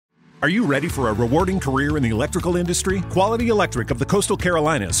Are you ready for a rewarding career in the electrical industry? Quality Electric of the Coastal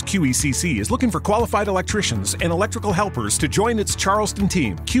Carolinas, QECC, is looking for qualified electricians and electrical helpers to join its Charleston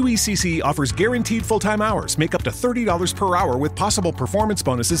team. QECC offers guaranteed full-time hours, make up to $30 per hour with possible performance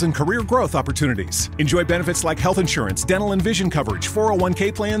bonuses and career growth opportunities. Enjoy benefits like health insurance, dental and vision coverage,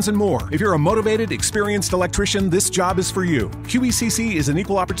 401k plans, and more. If you're a motivated, experienced electrician, this job is for you. QECC is an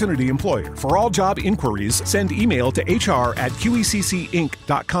equal opportunity employer. For all job inquiries, send email to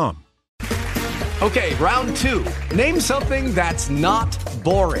hr@qeccinc.com. Okay, round two. Name something that's not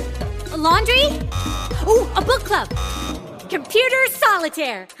boring. A laundry? Ooh, a book club. Computer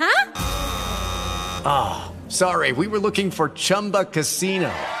solitaire, huh? Ah, sorry, we were looking for Chumba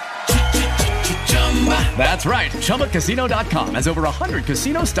Casino. That's right, ChumbaCasino.com has over 100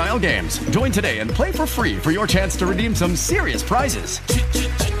 casino-style games. Join today and play for free for your chance to redeem some serious prizes.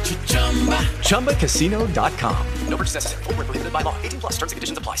 ChumbaCasino.com. No purchase necessary. Void where prohibited by law. 18 plus. Terms and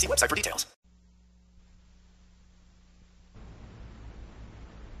conditions apply. See website for details.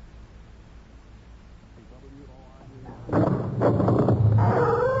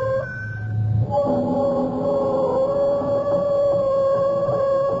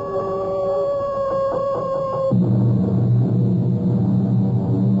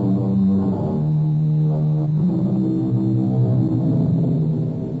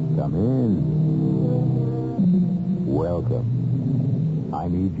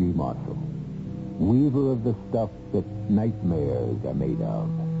 Weaver of the stuff that nightmares are made of.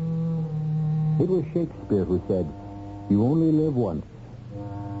 It was Shakespeare who said, "You only live once."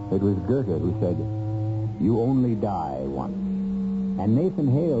 It was Goethe who said, "You only die once." And Nathan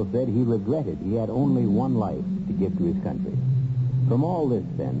Hale said he regretted he had only one life to give to his country. From all this,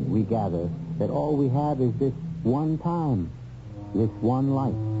 then, we gather that all we have is this one time, this one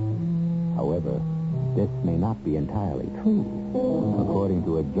life. However, this may not be entirely true, according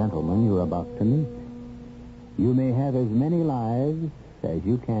to a gentleman you're about to meet. You may have as many lives as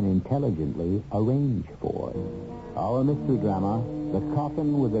you can intelligently arrange for. Our mystery drama, The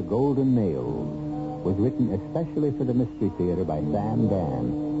Coffin with the Golden Nails, was written especially for the Mystery Theater by Sam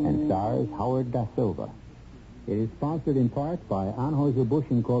Dan and stars Howard Da Silva. It is sponsored in part by Anheuser-Busch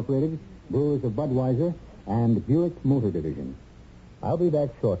Incorporated, Brewers of Budweiser, and Buick Motor Division. I'll be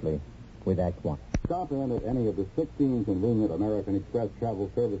back shortly with Act One. Stop in at any of the 16 convenient American Express travel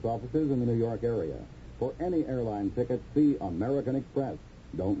service offices in the New York area. For any airline ticket, see American Express.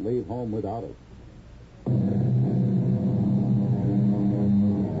 Don't leave home without it.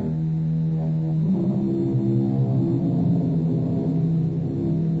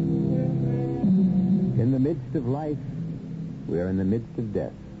 In the midst of life, we are in the midst of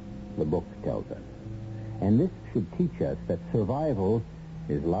death, the book tells us. And this should teach us that survival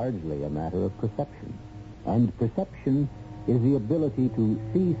is largely a matter of perception. And perception is the ability to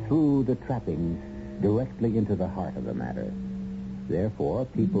see through the trappings directly into the heart of the matter. Therefore,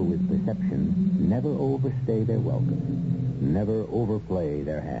 people with perception never overstay their welcome, never overplay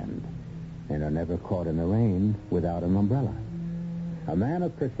their hand, and are never caught in the rain without an umbrella. A man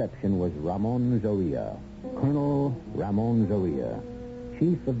of perception was Ramon Zorilla, Colonel Ramon Zorilla,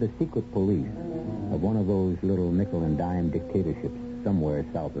 chief of the secret police of one of those little nickel-and-dime dictatorships somewhere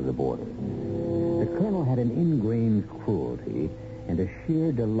south of the border. The colonel had an ingrained cruelty and a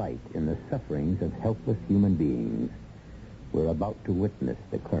sheer delight in the sufferings of helpless human beings. We're about to witness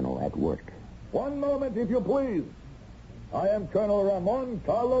the colonel at work. One moment, if you please. I am Colonel Ramon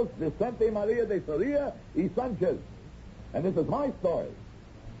Carlos Vicente Maria de Soria y Sanchez, and this is my story.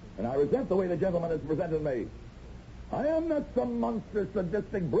 And I resent the way the gentleman has presented me. I am not some monstrous,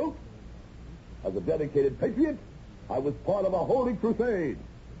 sadistic brute. As a dedicated patriot, I was part of a holy crusade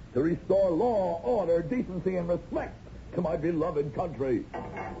to restore law, order, decency, and respect to my beloved country.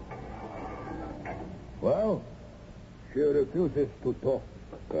 Well, she refuses to talk,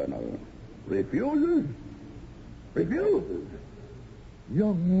 Colonel. Refuses? Refuses?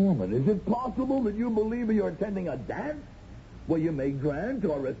 Young woman, is it possible that you believe you're attending a dance where you may grant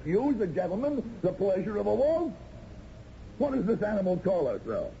or refuse a gentleman the pleasure of a waltz? What does this animal call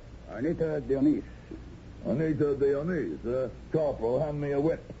herself? Anita Dionise. Anita Dionise. Corporal, hand me a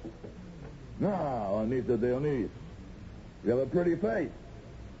whip. Now, Anita Dionise, you have a pretty face.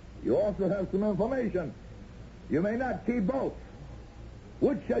 You also have some information. You may not keep both.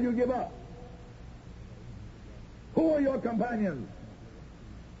 Which shall you give up? Who are your companions?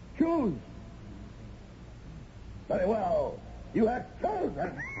 Choose. Very well. You have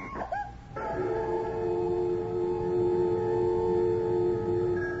chosen.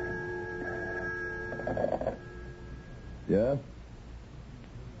 Yes?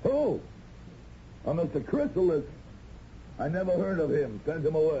 Who? Mr. Chrysalis. I never heard of him. Send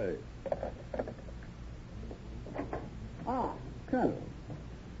him away. Ah, Colonel.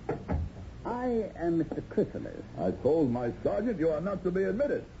 I am Mr. Chrysalis. I told my sergeant you are not to be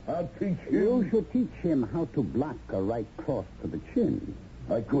admitted. I'll teach you. You should teach him how to block a right cross to the chin.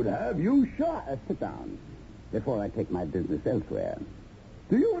 I could have you shot. Sit down before I take my business elsewhere.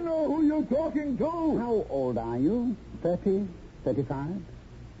 Do you know who you're talking to? How old are you? 30? 35?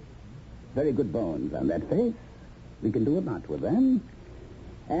 Very good bones on that face. We can do a lot with them.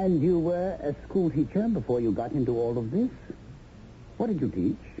 And you were a school teacher before you got into all of this? What did you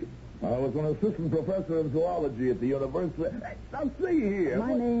teach? I was an assistant professor of zoology at the university. Now, see here.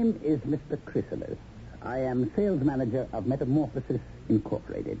 My name is Mr. Chrysalis. I am sales manager of Metamorphosis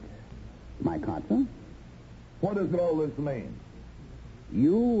Incorporated. My card, sir? What does all this mean?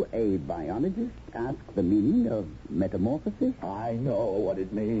 You, a biologist, ask the meaning of metamorphosis? I know what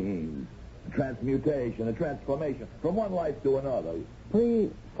it means. A transmutation, a transformation from one life to another.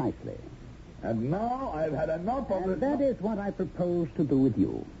 Precisely. And now I've had enough of And it. that is what I propose to do with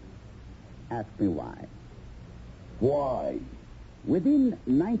you. Ask me why. Why? Within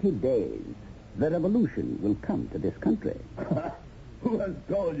 90 days, the revolution will come to this country. Who has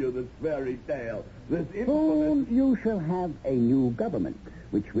told you this fairy tale? This infamous... Soon you shall have a new government,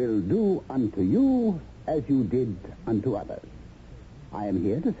 which will do unto you as you did unto others. I am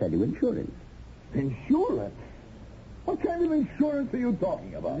here to sell you insurance. Insurance? What kind of insurance are you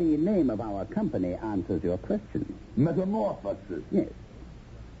talking about? The name of our company answers your question. Metamorphosis. Yes.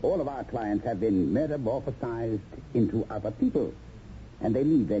 All of our clients have been metamorphosized into other people, and they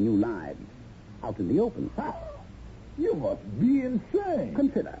lead their new lives out in the open. Ha! You must be insane.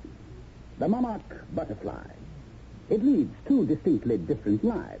 Consider the monarch butterfly. It leads two distinctly different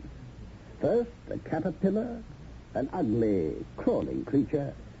lives. First, a caterpillar, an ugly, crawling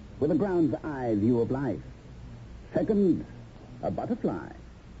creature with a ground's eye view of life. Second, a butterfly,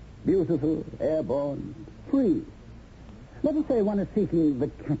 beautiful, airborne, free. Let us say one is seeking the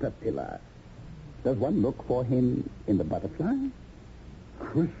caterpillar. Does one look for him in the butterfly?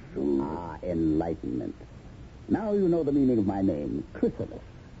 Crystal. Ah, enlightenment. Now you know the meaning of my name, Chrysalis.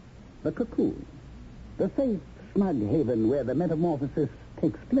 The cocoon. The safe, snug haven where the metamorphosis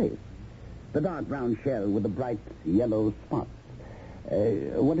takes place. The dark brown shell with the bright yellow spots.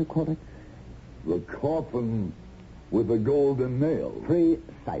 What do you call it? The coffin with the golden nail.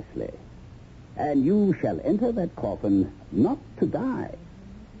 Precisely. And you shall enter that coffin not to die,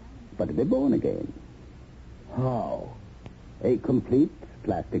 but to be born again. How? A complete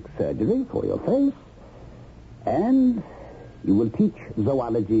plastic surgery for your face, and you will teach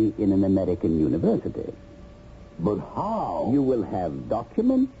zoology in an American university. But how? You will have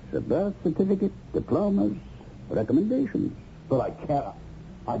documents, a birth certificate, diplomas, recommendations. But I can't.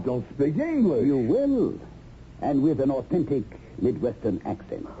 I don't speak English. You will, and with an authentic Midwestern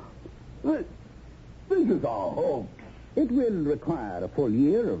accent. This is a hoax. It will require a full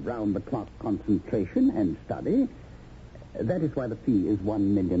year of round-the-clock concentration and study. That is why the fee is $1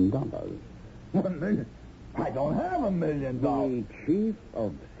 million. $1 million? I don't have $1 million. The chief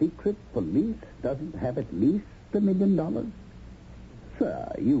of secret police doesn't have at least $1 million?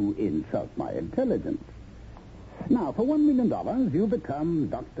 Sir, you insult my intelligence. Now, for $1 million, you become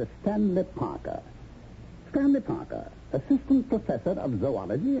Dr. Stanley Parker. Stanley Parker, assistant professor of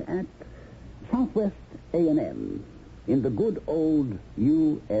zoology at Southwest A&M in the good old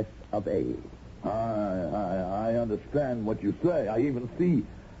U.S. of A. I understand what you say. I even see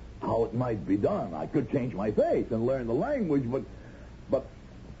how it might be done. I could change my face and learn the language, but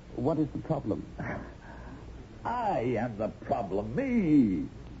what is the problem? I am the problem. Me.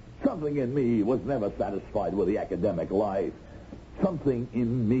 Something in me was never satisfied with the academic life. Something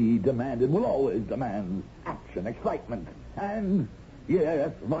in me will always demand action, excitement, and,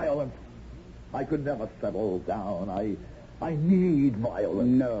 yes, violence. I could never settle down. I need violence.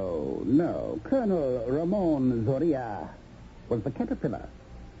 No. Colonel Ramon Zoria was the caterpillar.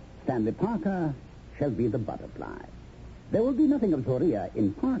 Stanley Parker shall be the butterfly. There will be nothing of Zoria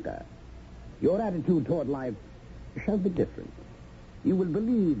in Parker. Your attitude toward life shall be different. You will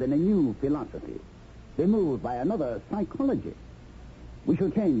believe in a new philosophy, be moved by another psychology. We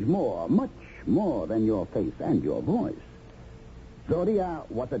shall change more, much more than your face and your voice. Zoria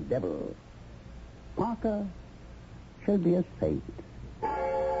was a devil. Parker shall be a saint.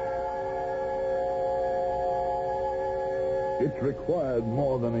 It required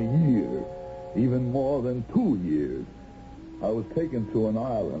more than a year, even more than 2 years. I was taken to an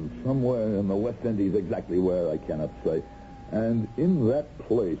island somewhere in the West Indies, exactly where I cannot say. And in that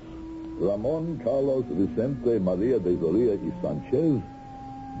place, Ramon Carlos Vicente Maria de Zoria y Sanchez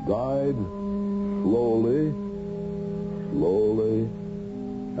died slowly slowly,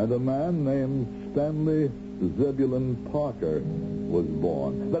 and a man named Stanley Zebulon Parker was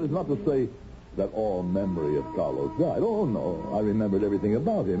born. That is not to say that all memory of Carlos died. Oh, no. I remembered everything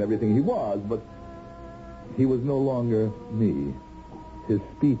about him, everything he was, but he was no longer me. His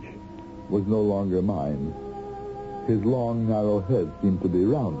speech was no longer mine. His long, narrow head seemed to be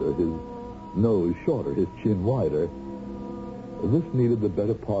rounder, his nose shorter, his chin wider. This needed the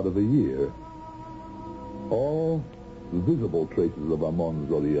better part of a year. All visible traces of Ramon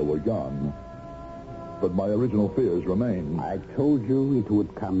Zoria were gone, but my original fears remained. I told you it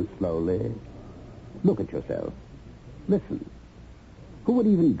would come slowly. Look at yourself. Listen. Who would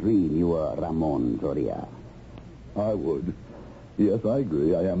even dream you were Ramon Zoria? I would. Yes, I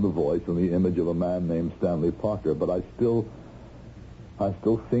agree. I am the voice and the image of a man named Stanley Parker, but I still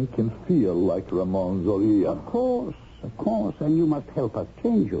think and feel like Ramon Zoria. Of course, and you must help us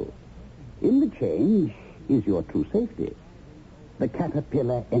change you. In the change is your true safety. The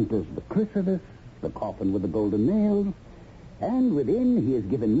caterpillar enters the chrysalis, the coffin with the golden nails, and within he is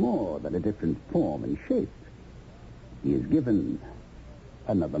given more than a different form and shape. He is given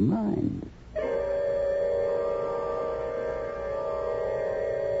another mind.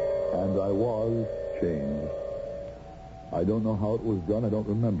 And I was changed. I don't know how it was done. I don't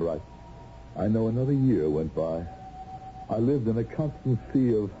remember. I know another year went by. I lived in a constant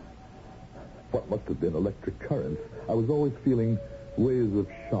sea of what must have been electric currents. I was always feeling waves of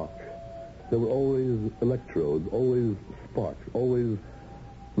shock. There were always electrodes, always sparks, always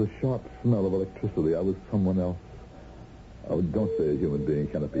the sharp smell of electricity. I was someone else. Oh, don't say a human being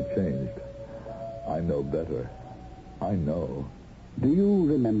cannot be changed. I know better. I know. Do you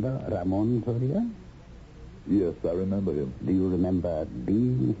remember Ramon Zoria? Yes, I remember him. Do you remember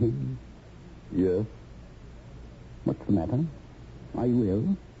being him? Yes. What's the matter? Are you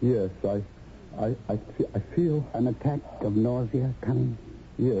ill? Yes, I feel... An attack of nausea coming?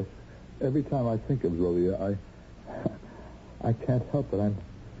 Yes. Every time I think of Zoria, I can't help it.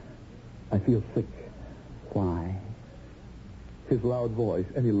 I feel sick. Why? His loud voice,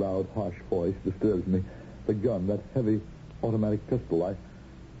 any loud, harsh voice, disturbs me. The gun, that heavy automatic pistol,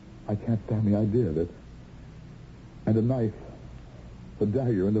 I can't stand the idea of it. And a knife, the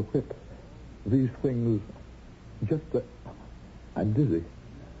dagger and the whip. These things, I'm dizzy.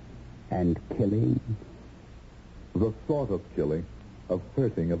 And killing? The thought of killing, of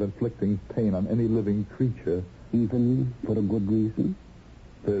hurting, of inflicting pain on any living creature. Even for a good reason?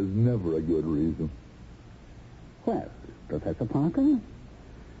 There's never a good reason. Well, Professor Parker,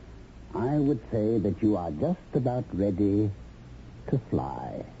 I would say that you are just about ready to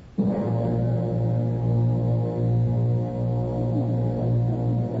fly.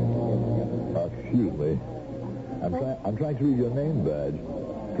 Excuse me. I'm trying to read your name badge.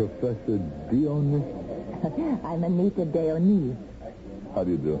 Professor Dionis? I'm Anita Dionis. How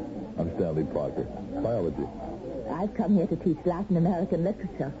do you do? I'm Stanley Parker. Biology. I've come here to teach Latin American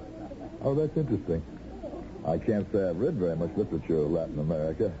literature. Oh, that's interesting. I can't say I've read very much literature of Latin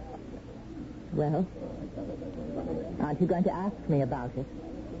America. Well, aren't you going to ask me about it?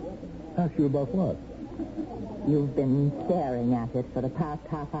 Ask you about what? You've been staring at it for the past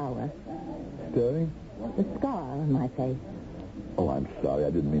half hour. Staring? The scar on my face. Oh, I'm sorry. I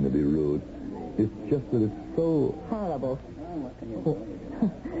didn't mean to be rude. It's just that it's so... Horrible.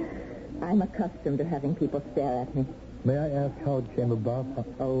 I'm accustomed to having people stare at me. May I ask how it came about?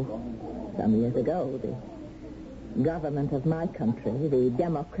 Oh, some years ago, the government of my country, the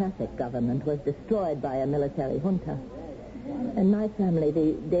democratic government, was destroyed by a military junta. And my family,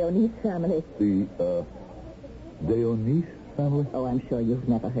 the Dionis family... The, Dionis family? Oh, I'm sure you've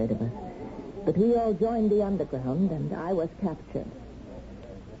never heard of us. But we all joined the underground, and I was captured.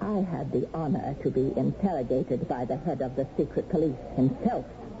 I had the honor to be interrogated by the head of the secret police himself,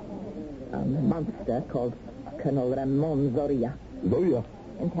 a monster called Colonel Ramon Zoria. Zoria?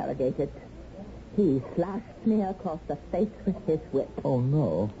 Interrogated. He slashed me across the face with his whip. Oh,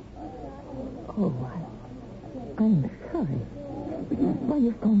 no. Oh, I'm sorry. Why,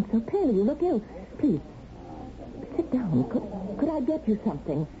 you've gone so pale. You look ill. Please, sit down. Could I get you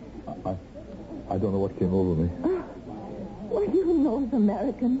something? I don't know what came over me. Well, you North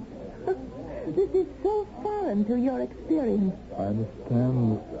Americans. This is so foreign to your experience. I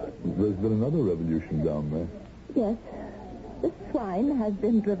understand there's been another revolution down there. Yes. The swine has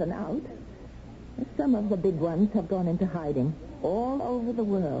been driven out. Some of the big ones have gone into hiding all over the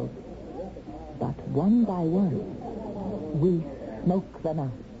world. But one by one, we smoke them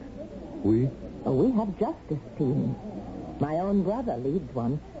out. We? Oh, we have justice teams. My own brother leads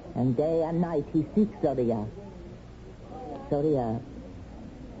one, and day and night he seeks Zoria. Zoria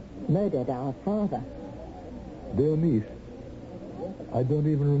murdered our father. Dionis? I don't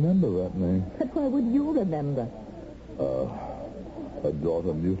even remember that name. But why would you remember? A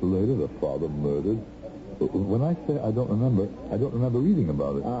daughter mutilated, a father murdered. When I say I don't remember reading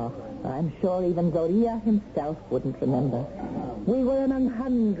about it. Oh, I'm sure even Zoria himself wouldn't remember. We were among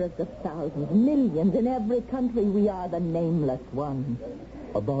hundreds of thousands, millions in every country. We are the nameless ones.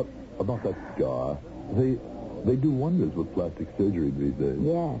 About that scar, they do wonders with plastic surgery these days.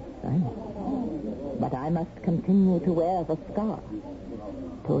 Yes, I know. But I must continue to wear the scar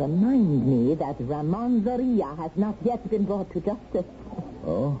to remind me that Ramon Zoria has not yet been brought to justice.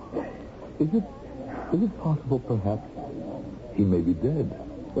 Oh? Is it possible, perhaps, he may be dead?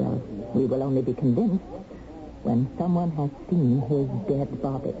 Well, we will only be convinced when someone has seen his dead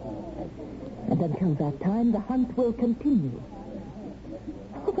body. And until that time, the hunt will continue.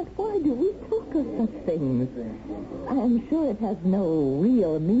 Oh, but why do we talk of such things? I am sure it has no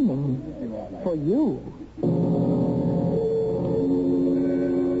real meaning for you.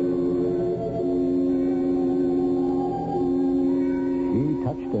 She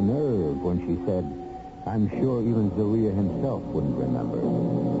touched a nerve when she said, I'm sure even Zoria himself wouldn't remember.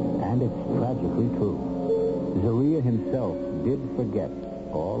 And it's tragically true. Zoria himself did forget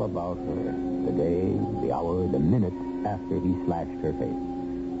all about her. The day, the hour, the minute after he slashed her face.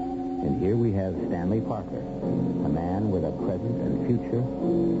 And here we have Stanley Parker, a man with a present and future,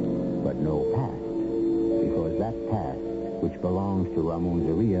 but no past. Because that past, which belongs to Ramon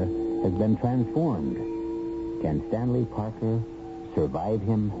Zoria, has been transformed. Can Stanley Parker survive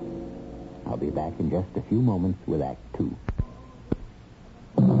him? I'll be back in just a few moments with Act 2.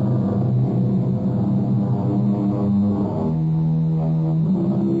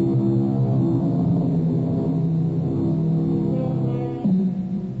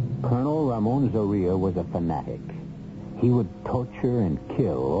 Colonel Ramon Zoria was a fanatic. He would torture and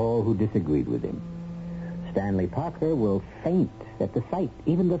kill all who disagreed with him. Stanley Parker will faint at the sight,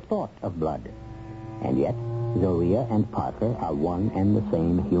 even the thought of blood. And yet, Zoria and Parker are one and the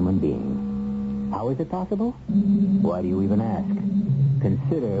same human being. How is it possible? Why do you even ask?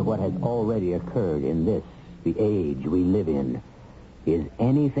 Consider what has already occurred in this, the age we live in. Is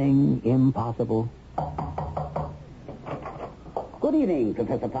anything impossible? Good evening,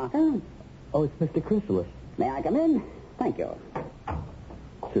 Professor Parker. Oh, it's Mr. Chrysalis. May I come in? Thank you.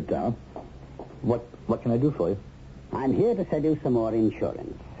 Sit down. What can I do for you? I'm here to sell you some more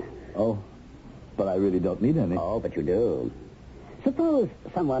insurance. Oh, but I really don't need any. Oh, but you do. Suppose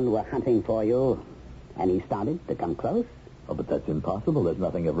someone were hunting for you, and he started to come close. Oh, but that's impossible. There's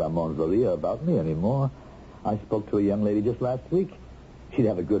nothing of Ramon Zoria about me anymore. I spoke to a young lady just last week. She'd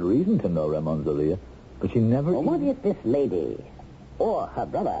have a good reason to know Ramon Zoria, but she never... Well, what if this lady, or her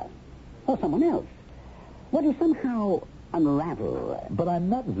brother, or someone else, were to somehow unravel... But I'm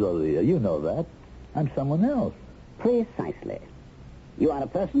not Zoria. You know that. I'm someone else. Precisely. You are a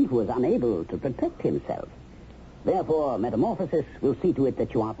person who is unable to protect himself. Therefore, metamorphosis will see to it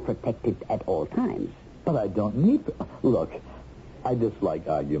that you are protected at all times. But I don't need to... Look, I dislike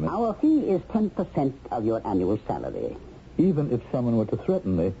argument. Our fee is 10% of your annual salary. Even if someone were to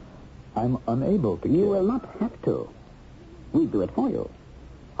threaten me, I'm unable to kill. You will not have to. We do it for you.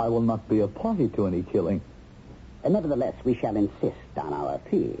 I will not be a party to any killing. Nevertheless, we shall insist on our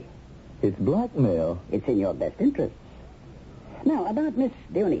fee. It's blackmail. It's in your best interests. Now, about Miss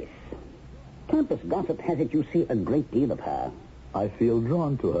Dionys. Campus gossip has it you see a great deal of her. I feel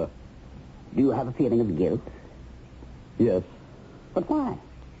drawn to her. Do you have a feeling of guilt? Yes. But why?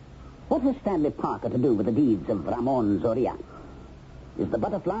 What has Stanley Parker to do with the deeds of Ramon Zoria? Is the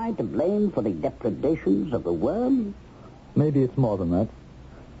butterfly to blame for the depredations of the worm? Maybe it's more than that.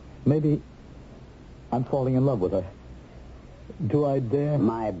 Maybe I'm falling in love with her. Do I dare?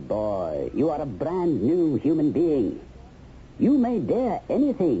 My boy, you are a brand new human being. You may dare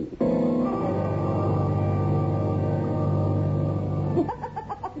anything.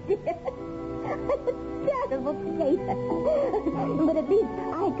 Terrible state. But at least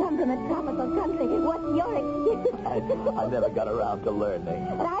I come from a tropical country. What's your excuse? I never got around to learning.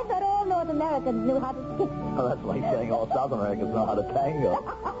 But I thought all North Americans knew how to skip. Oh, that's like saying all South Americans know how to tango.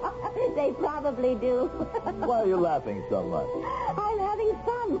 They probably do. Why are you laughing so much? I'm having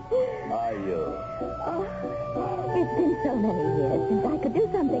fun. Are you? Oh, it's been so many years since I could do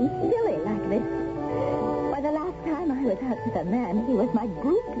something silly like this. Why, the last time I was out with a man, he was my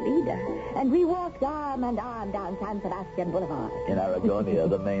group leader, and we walked arm in arm down San Sebastian Boulevard. In Aragonia,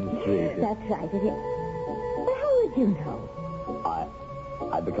 the main street. That's right, it is. But how would you know?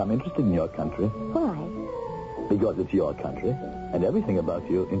 I've become interested in your country. Why? Because it's your country, and everything about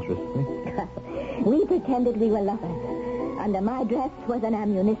you interests me. We pretended we were lovers. Under my dress was an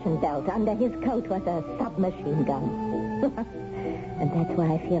ammunition belt. Under his coat was a submachine gun. And that's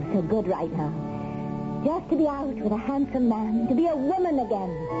why I feel so good right now. Just to be out with a handsome man, to be a woman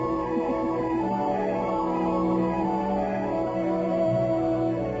again.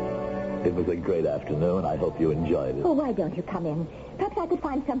 It was a great afternoon. I hope you enjoyed it. Oh, why don't you come in? Perhaps I could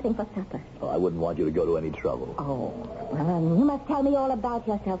find something for supper. Oh, I wouldn't want you to go to any trouble. Oh, well, you must tell me all about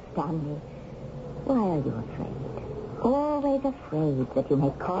yourself, Stanley. Why are you afraid? Always afraid that you may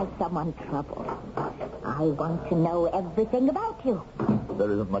cause someone trouble. I want to know everything about you.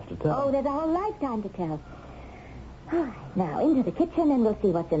 There isn't much to tell. Oh, there's a whole lifetime to tell. All right, now, into the kitchen and we'll see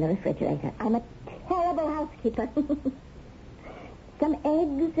what's in the refrigerator. I'm a terrible housekeeper. Some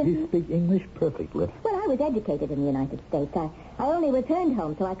eggs and... You speak English perfectly. Well, I was educated in the United States. I only returned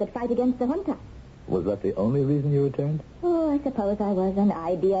home so I could fight against the junta. Was that the only reason you returned? Oh, I suppose I was an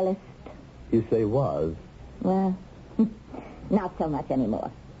idealist. You say was. Well, not so much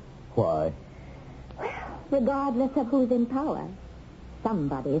anymore. Why? Well, regardless of who's in power,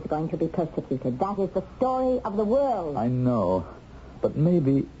 somebody is going to be persecuted. That is the story of the world. I know. But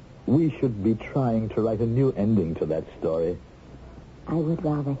maybe we should be trying to write a new ending to that story. I would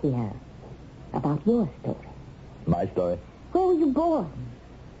rather hear about your story. My story? Where were you born?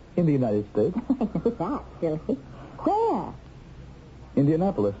 In the United States. I know that, silly. Where?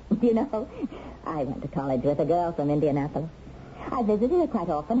 Indianapolis. You know, I went to college with a girl from Indianapolis. I visited her quite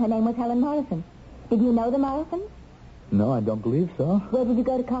often. Her name was Helen Morrison. Did you know the Morrisons? No, I don't believe so. Where did you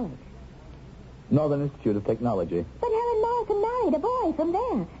go to college? Northern Institute of Technology. But Helen Morrison married a boy from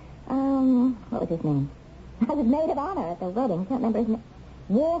there. What was his name? I was maid of honor at the wedding. Can't remember his name.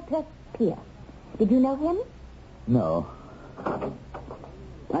 Walter Pierce. Did you know him? No.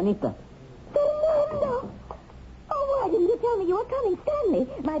 Anita. Fernando! Oh, why didn't you tell me you were coming? Stanley,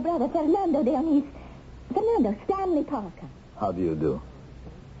 my brother, Fernando Dionís. Fernando, Stanley Parker. How do you do?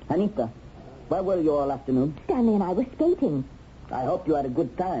 Anita, where were you all afternoon? Stanley and I were skating. I hope you had a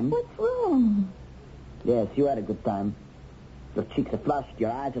good time. What's wrong? Yes, you had a good time. Your cheeks are flushed,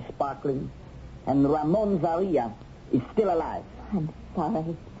 your eyes are sparkling. And Ramon Zaria is still alive. I'm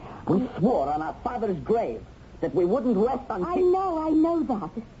sorry. We swore on our father's grave that we wouldn't rest until... I know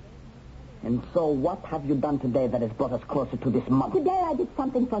that. And so what have you done today that has brought us closer to this moment? Today I did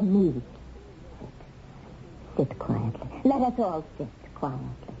something for me. Sit quietly. Let us all sit quietly.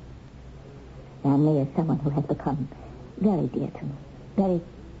 Stanley is someone who has become very dear to me, very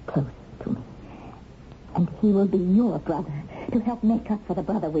close to me. And he will be your brother to help make up for the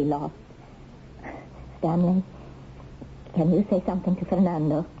brother we lost. Stanley, can you say something to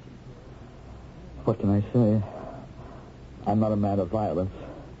Fernando? What can I say? I'm not a man of violence.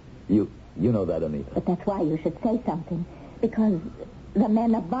 You know that, Anita. But that's why you should say something. Because the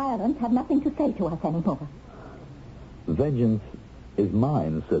men of violence have nothing to say to us anymore. Vengeance is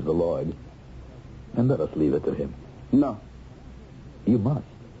mine, says the Lord. And let us leave it to him. No. You must.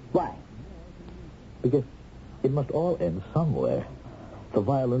 Why? Because it must all end somewhere. The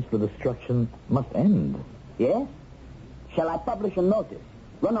violence, the destruction must end. Yes? Shall I publish a notice?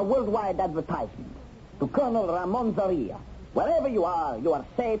 Run a worldwide advertisement to Colonel Ramon Zaria. Wherever you are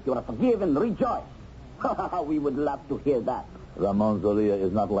safe, you are forgiven, rejoice. We would love to hear that. Ramon Zaria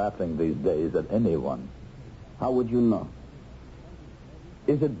is not laughing these days at anyone. How would you know?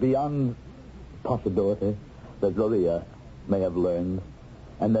 Is it beyond possibility that Zaria may have learned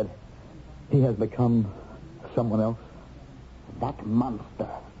and that he has become someone else? That monster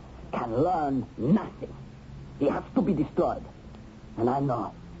can learn nothing. He has to be destroyed. And I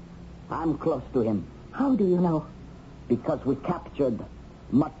know. I'm close to him. How do you know? Because we captured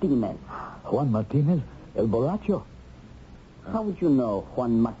Martinez. Juan Martinez, El Borracho. How would you know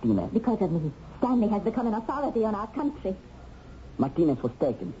Juan Martinez? Because of me. Stanley has become an authority on our country. Martinez was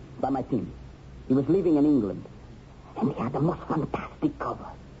taken by my team. He was living in England. And he had the most fantastic cover.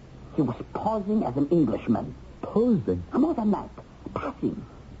 He was posing as an Englishman. Posing? More than that, passing.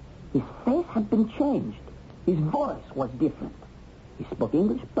 His face had been changed. His voice was different. He spoke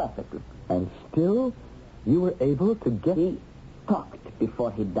English perfectly. And still, you were able to get... He talked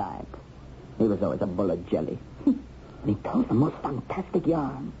before he died. He was always a bull of jelly. He told the most fantastic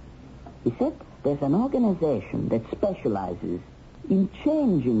yarn. He said there's an organization that specializes in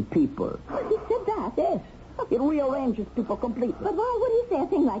changing people. He said that? Yes. It rearranges people completely. But why would he say a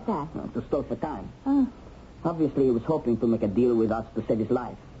thing like that? To stall for time. Obviously, he was hoping to make a deal with us to save his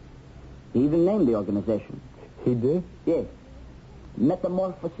life. He even named the organization. He did? Yes.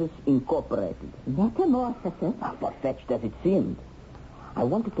 Metamorphosis Incorporated. Metamorphosis? Far-fetched as it seemed. I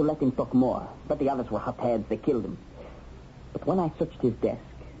wanted to let him talk more, but the others were hotheads. They killed him. But when I searched his desk,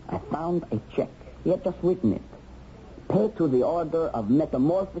 I found a check. He had just written it. Paid to the order of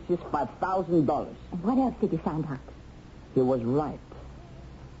Metamorphosis $5,000. And what else did you find out? He was right.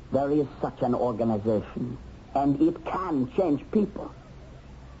 There is such an organization, and it can change people.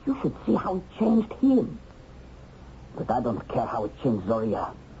 You should see how it changed him. But I don't care how it changed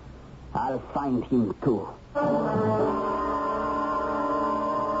Zoria. I'll find him, too.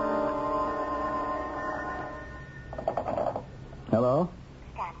 Hello?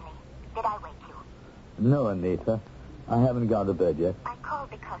 Stanley, did I wake you? No, Anita. I haven't gone to bed yet. I called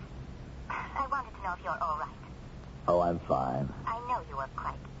because I wanted to know if you're all right. Oh, I'm fine. I know you were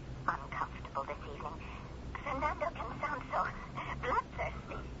quite uncomfortable this evening. Fernando can sound so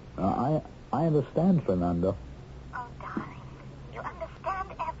bloodthirsty. I understand, Fernando. Oh, darling, you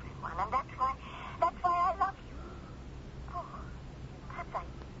understand everyone, and that's why I love you. Oh, perhaps I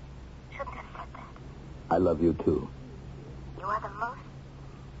shouldn't have said that. I love you, too. You are the most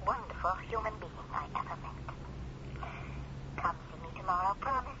wonderful human being I ever met. Come see me tomorrow,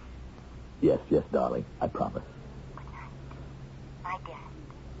 promise? Yes, darling. I promise. Good night, my dear.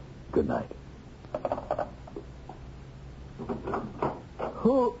 Good night.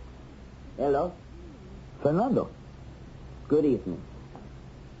 Who? Hello? Fernando. Good evening.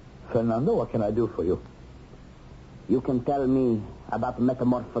 Fernando, what can I do for you? You can tell me about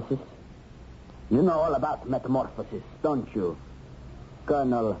metamorphosis? You know all about metamorphosis, don't you,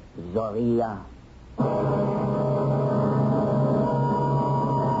 Colonel Zoria?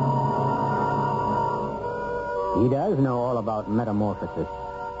 He does know all about metamorphosis.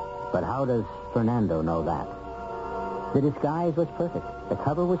 But how does Fernando know that? The disguise was perfect. The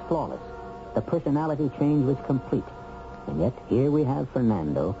cover was flawless. The personality change was complete. And yet, here we have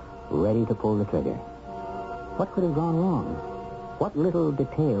Fernando ready to pull the trigger. What could have gone wrong? What little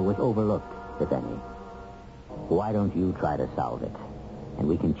detail was overlooked, if any? Why don't you try to solve it? And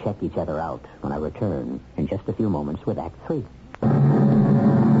we can check each other out when I return in just a few moments with Act 3.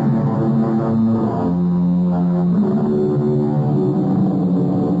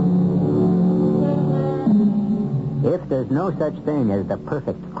 If there's no such thing as the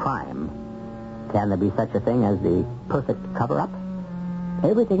perfect crime, can there be such a thing as the perfect cover-up?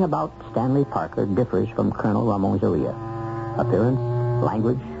 Everything about Stanley Parker differs from Colonel Ramon Zoria. Appearance,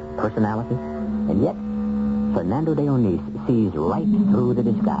 language, personality. And yet, Fernando de Onís sees right through the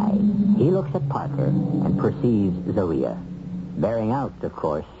disguise. He looks at Parker and perceives Zoria. Bearing out, of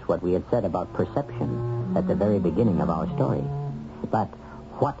course, what we had said about perception at the very beginning of our story. But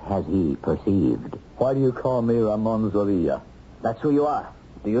what has he perceived? Why do you call me Ramon Zoria? That's who you are.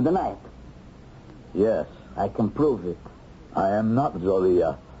 Do you deny it? Yes. I can prove it. I am not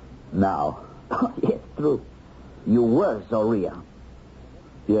Zoria now. Yes, true. You were Zoria.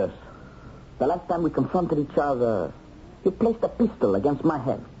 Yes. The last time we confronted each other, you placed a pistol against my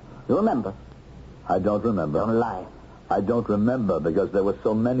head. You remember? I don't remember. Don't lie. I don't remember because there were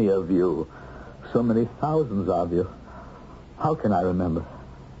so many of you. So many thousands of you. How can I remember?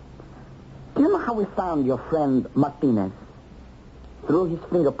 Do you know how we found your friend Martinez? Through his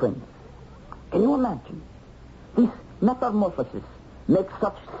fingerprints. Can you imagine? This metamorphosis makes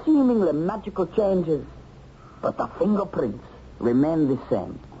such seemingly magical changes, but the fingerprints remain the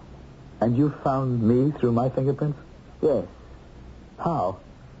same. And you found me through my fingerprints? Yes. How?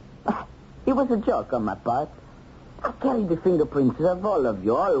 It was a joke on my part. I carried the fingerprints of all of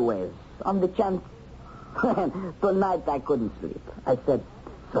you, always, on the chance. Tonight I couldn't sleep. I said,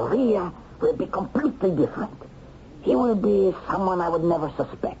 Zoria will be completely different. He will be someone I would never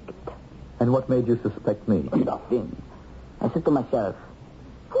suspect. And what made you suspect me? Nothing. I said to myself,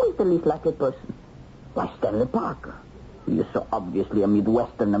 who is the least likely person? Why, Stanley Parker. He is so obviously a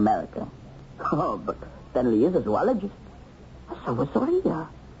Midwestern American. Oh, but Stanley is a zoologist. So was Zoria.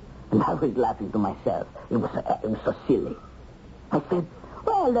 And I was laughing to myself. It was so silly. I said,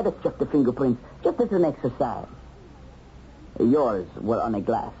 well, let us check the fingerprints just as an exercise. Yours were on a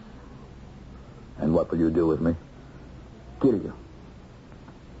glass. And what will you do with me? Kill you.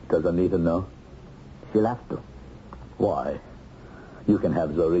 Does Anita know? She'll have to. Why? You can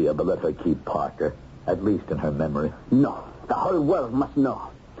have Zoria, but let her keep Parker, at least in her memory. No, the whole world must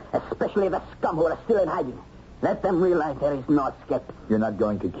know, especially the scum who are still in hiding. Let them realize there is no escape. You're not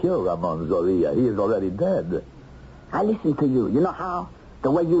going to kill Ramon Zoria. He is already dead. I listen to you. You know how? The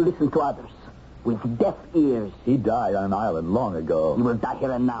way you listen to others. With deaf ears. He died on an island long ago. You will die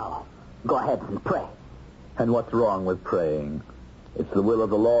here and now. Go ahead and pray. And what's wrong with praying? It's the will of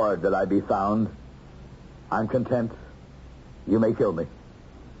the Lord that I be found. I'm content. You may kill me.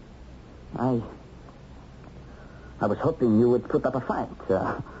 I was hoping you would put up a fight.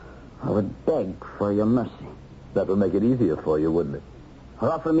 I would beg for your mercy. That would make it easier for you, wouldn't it? Or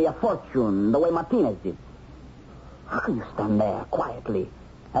offer me a fortune the way Martinez did. How can you stand there quietly,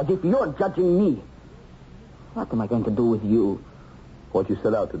 as if you're judging me? What am I going to do with you? What you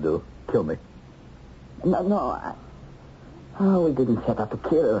set out to do. Kill me. No. We didn't set out to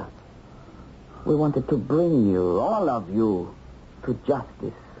kill. We wanted to bring you, all of you, to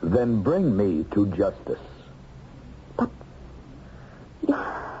justice. Then bring me to justice. But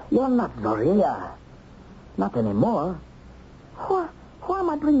you're not Zoria. Not anymore. Who am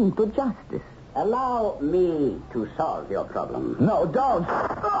I bringing to justice? Allow me to solve your problem. No, don't.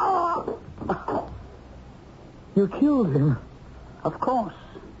 You killed him. Of course.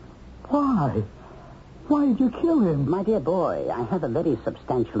 Why? Why did you kill him? My dear boy, I have a very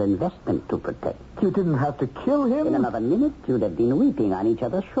substantial investment to protect. You didn't have to kill him. In another minute, you'd have been weeping on each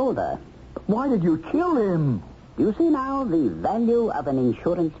other's shoulder. Why did you kill him? Do you see now the value of an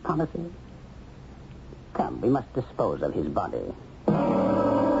insurance policy? Come, we must dispose of his body.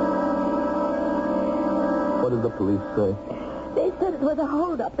 What did the police say? They said it was a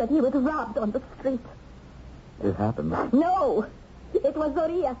hold-up, that he was robbed on the street. It happened. No, it was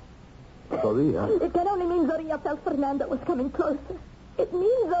Zoria. Zoria? It can only mean Zoria felt Fernando was coming closer. It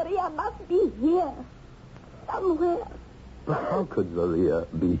means Zoria must be here. Somewhere. But how could Zoria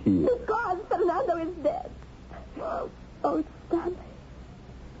be here? Because Fernando is dead. Oh, Stanley.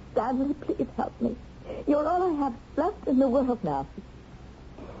 Stanley, please help me. You're all I have left in the world now.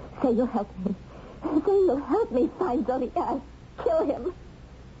 Say you'll help me. Say you'll help me find Zoria. Kill him.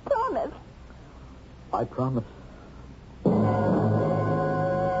 Promise. I promise.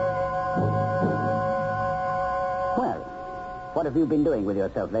 Well, what have you been doing with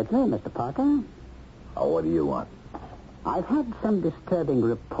yourself lately, Mr. Parker? Oh, what do you want? I've had some disturbing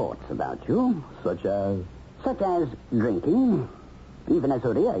reports about you. Such as? Such as drinking. Even as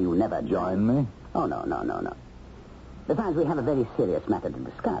Zoria, you never Join me? Oh, no. Besides, we have a very serious matter to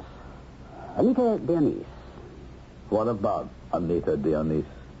discuss. Anita Dionys. What about Anita Dionys?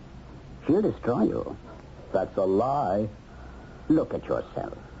 She'll destroy you. That's a lie. Look at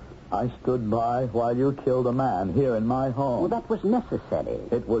yourself. I stood by while you killed a man here in my home. Well, that was necessary.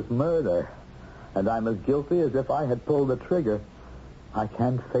 It was murder. And I'm as guilty as if I had pulled the trigger. I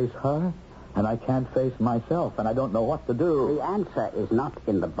can't face her, and I can't face myself, and I don't know what to do. The answer is not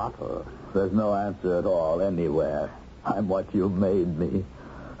in the bottle. There's no answer at all anywhere. I'm what you made me.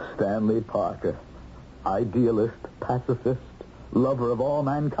 Stanley Parker. Idealist, pacifist, lover of all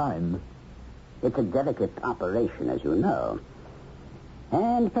mankind. It's a delicate operation, as you know.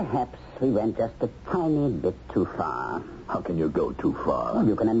 And perhaps we went just a tiny bit too far. How can you go too far? Well,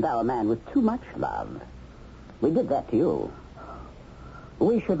 you can endow a man with too much love. We did that to you.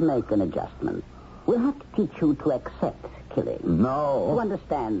 We should make an adjustment. We'll have to teach you to accept killing. No. To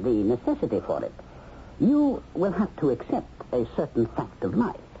understand the necessity for it. You will have to accept a certain fact of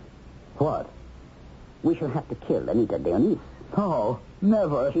life. What? We shall have to kill Anita Dionys. Oh,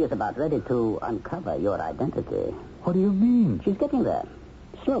 never. She is about ready to uncover your identity. What do you mean? She's getting there.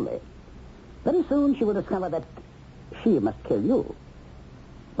 Slowly. Very soon she will discover that she must kill you.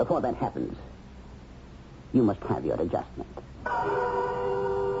 Before that happens, you must have your adjustment.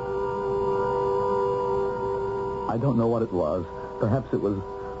 I don't know what it was. Perhaps it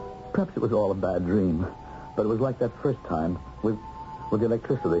was all a bad dream. But it was like that first time with the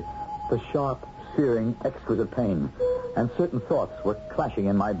electricity. The sharp, searing, exquisite pain. And certain thoughts were clashing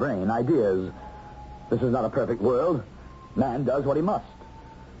in my brain. Ideas. This is not a perfect world. Man does what he must.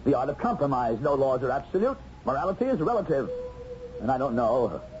 The art of compromise. No laws are absolute. Morality is relative. And I don't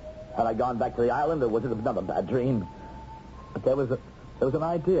know. Had I gone back to the island, or was it another bad dream? But there was an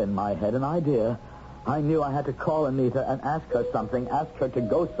idea in my head, an idea. I knew I had to call Anita and ask her something, ask her to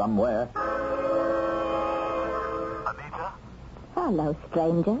go somewhere. Anita? Hello,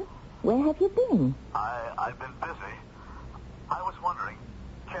 stranger. Where have you been? I've been busy. I was wondering,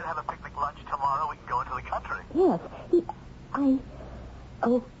 care to have a picnic lunch tomorrow? We can go into the country. Yes.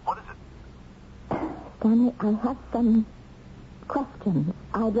 What is it? Stanley, I have some questions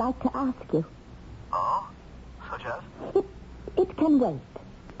I'd like to ask you. Oh? Such as? It can wait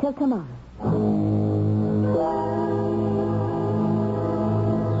till tomorrow.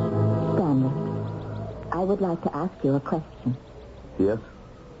 Stanley, I would like to ask you a question. Yes?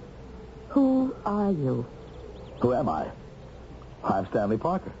 Who are you? Who am I? I'm Stanley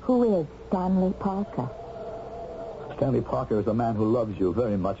Parker. Who is Stanley Parker? Stanley Parker is a man who loves you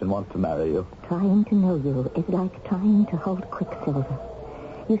very much and wants to marry you. Trying to know you is like trying to hold quicksilver.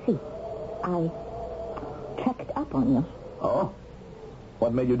 You see, I checked up on you. Oh?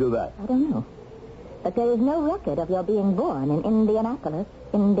 What made you do that? I don't know. But there is no record of your being born in Indianapolis,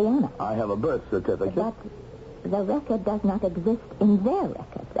 Indiana. I have a birth certificate. But the record does not exist in their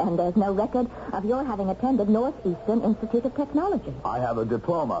records. And there's no record of your having attended Northeastern Institute of Technology. I have a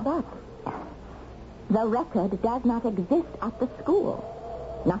diploma. But The record does not exist at the school.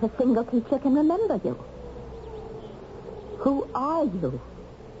 Not a single teacher can remember you. Who are you?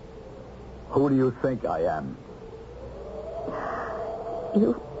 Who do you think I am?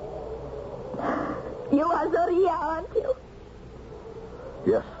 You are Zoria, aren't you?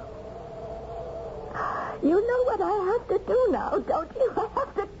 Yes. You know what I have to do now, don't you? I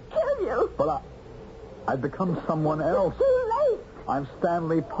have to kill you. But I've become someone else. It's too late. I'm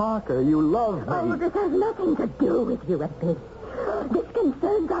Stanley Parker. You love me. Oh, this has nothing to do with you and me. This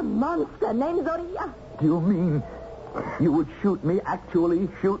concerns a monster named Zoria. Do you mean you would shoot me, actually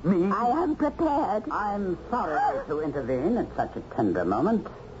shoot me? I am prepared. I'm sorry to intervene at such a tender moment.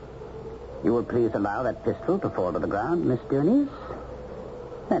 You will please allow that pistol to fall to the ground, Miss Dionys?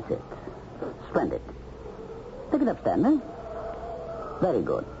 That's it. Splendid. Pick it up, Stanley. Very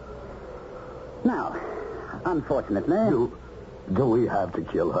good. Now, unfortunately... Do we have to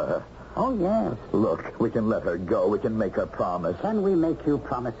kill her? Oh, yes. Look, we can let her go. We can make her promise. Can we make you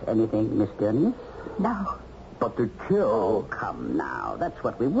promise anything, Miss Dionys? No. But to kill... Oh, come now. That's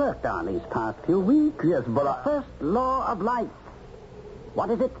what we worked on these past few weeks. Yes, but the first law of life. What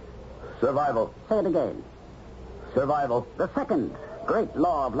is it? Survival. Say it again. Survival. The second great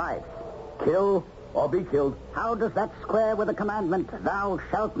law of life. Kill or be killed. How does that square with the commandment, thou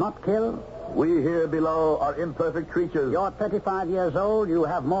shalt not kill? We here below are imperfect creatures. You're 35 years old. You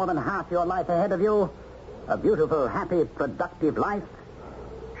have more than half your life ahead of you. A beautiful, happy, productive life.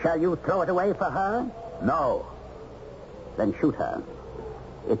 Shall you throw it away for her? No. Then shoot her.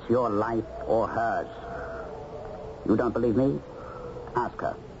 It's your life or hers. You don't believe me? Ask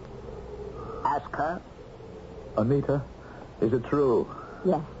her. Ask her. Anita, is it true?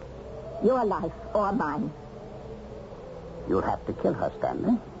 Yes. Your life or mine. You'll have to kill her,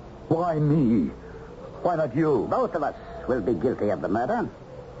 Stanley. Why me? Why not you? Both of us will be guilty of the murder.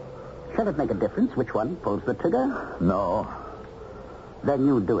 Shall it make a difference which one pulls the trigger? No. Then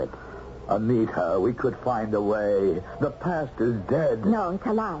you do it. Anita, we could find a way. The past is dead. No, it's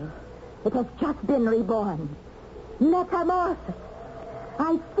alive. It has just been reborn. Metamorphosis.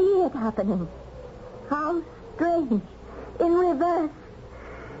 I see it happening. How strange. In reverse.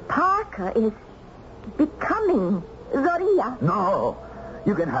 Parker is becoming Zoria. No.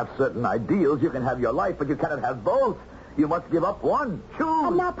 You can have certain ideals. You can have your life, but you cannot have both. You must give up one. Choose.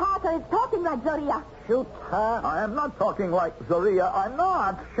 And now Parker is talking like Zoria. Shoot her. I am not talking like Zoria. I'm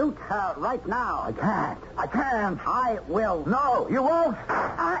not. Shoot her right now. I can't. I can't. I will. No, you won't.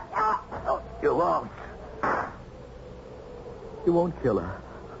 You won't. You won't kill her.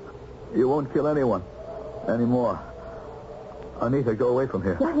 You won't kill anyone anymore. Anita, go away from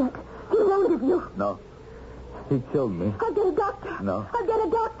here. Not yet. He wounded you. No. He killed me. I'll get a doctor. No. I'll get a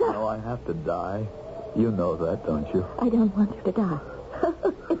doctor. No, I have to die. You know that, don't you? I don't want you to die.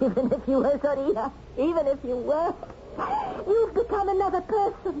 Even if you were Zoria. Even if you were. You've become another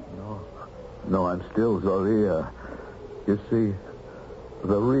person. No, I'm still Zoria. You see,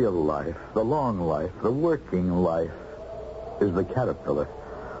 the real life, the long life, the working life is the caterpillar.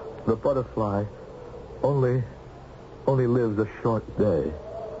 The butterfly only lives a short day.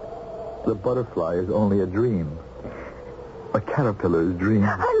 The butterfly is only a dream. A caterpillar's dream.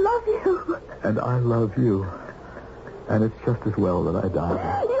 I love you. And I love you. And it's just as well that I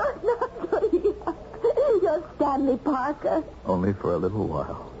die. You're not Zoria. You're Stanley Parker. Only for a little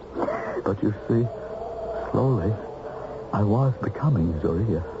while. But you see, slowly, I was becoming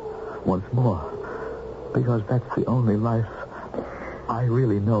Zoria once more. Because that's the only life I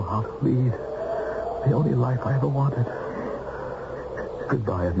really know how to lead. The only life I ever wanted.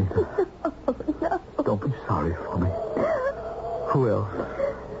 Goodbye, Anita. No. Don't be sorry for me. Who else?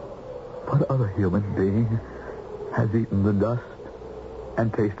 What other human being has eaten the dust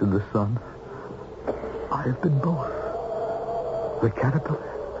and tasted the sun? I have been both. The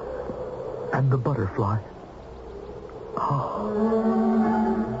caterpillar and the butterfly.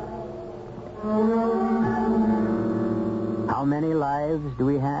 How many lives do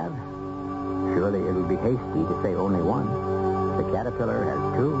we have? Surely it would be hasty to say only one. The caterpillar has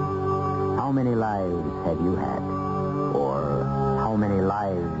two. How many lives have you had? Or how many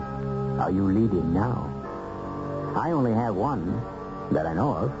lives are you leading now? I only have one that I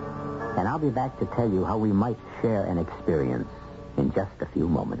know of, and I'll be back to tell you how we might share an experience in just a few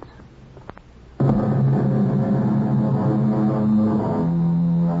moments.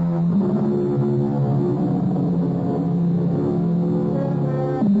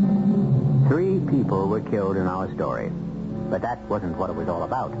 People were killed in our story. But that wasn't what it was all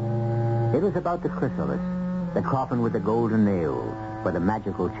about. It was about the chrysalis, the coffin with the golden nails, where the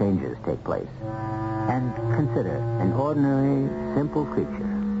magical changes take place. And consider an ordinary, simple creature,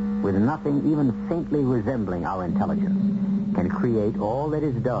 with nothing even faintly resembling our intelligence, can create all that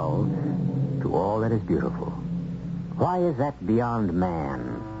is dull to all that is beautiful. Why is that beyond man,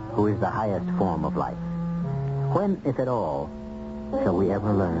 who is the highest form of life? When, if at all, shall we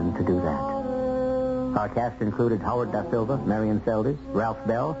ever learn to do that? Our cast included Howard Da Silva, Marion Seldes, Ralph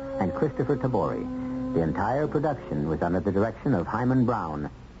Bell, and Christopher Tabori. The entire production was under the direction of Hyman Brown.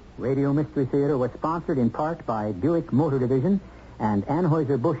 Radio Mystery Theater was sponsored in part by Buick Motor Division and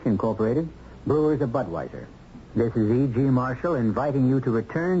Anheuser-Busch Incorporated, brewers of Budweiser. This is E.G. Marshall inviting you to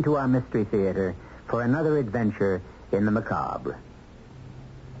return to our Mystery Theater for another adventure in the macabre.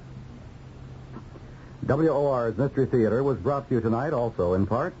 WOR's Mystery Theater was brought to you tonight also in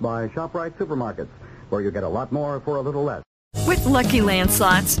part by ShopRite Supermarkets, where you get a lot more for a little less. With Lucky Land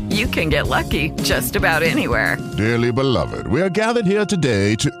Slots, you can get lucky just about anywhere. Dearly beloved, we are gathered here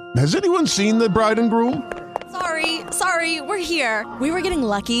today to... Has anyone seen the bride and groom? Sorry, we're here. We were getting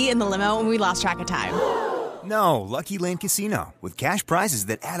lucky in the limo and we lost track of time. No, Lucky Land Casino, with cash prizes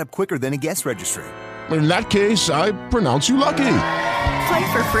that add up quicker than a guest registry. In that case, I pronounce you lucky.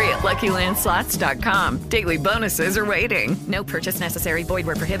 Play for free at LuckyLandSlots.com. Daily bonuses are waiting. No purchase necessary. Void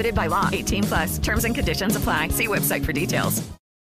where prohibited by law. 18+. Terms and conditions apply. See website for details.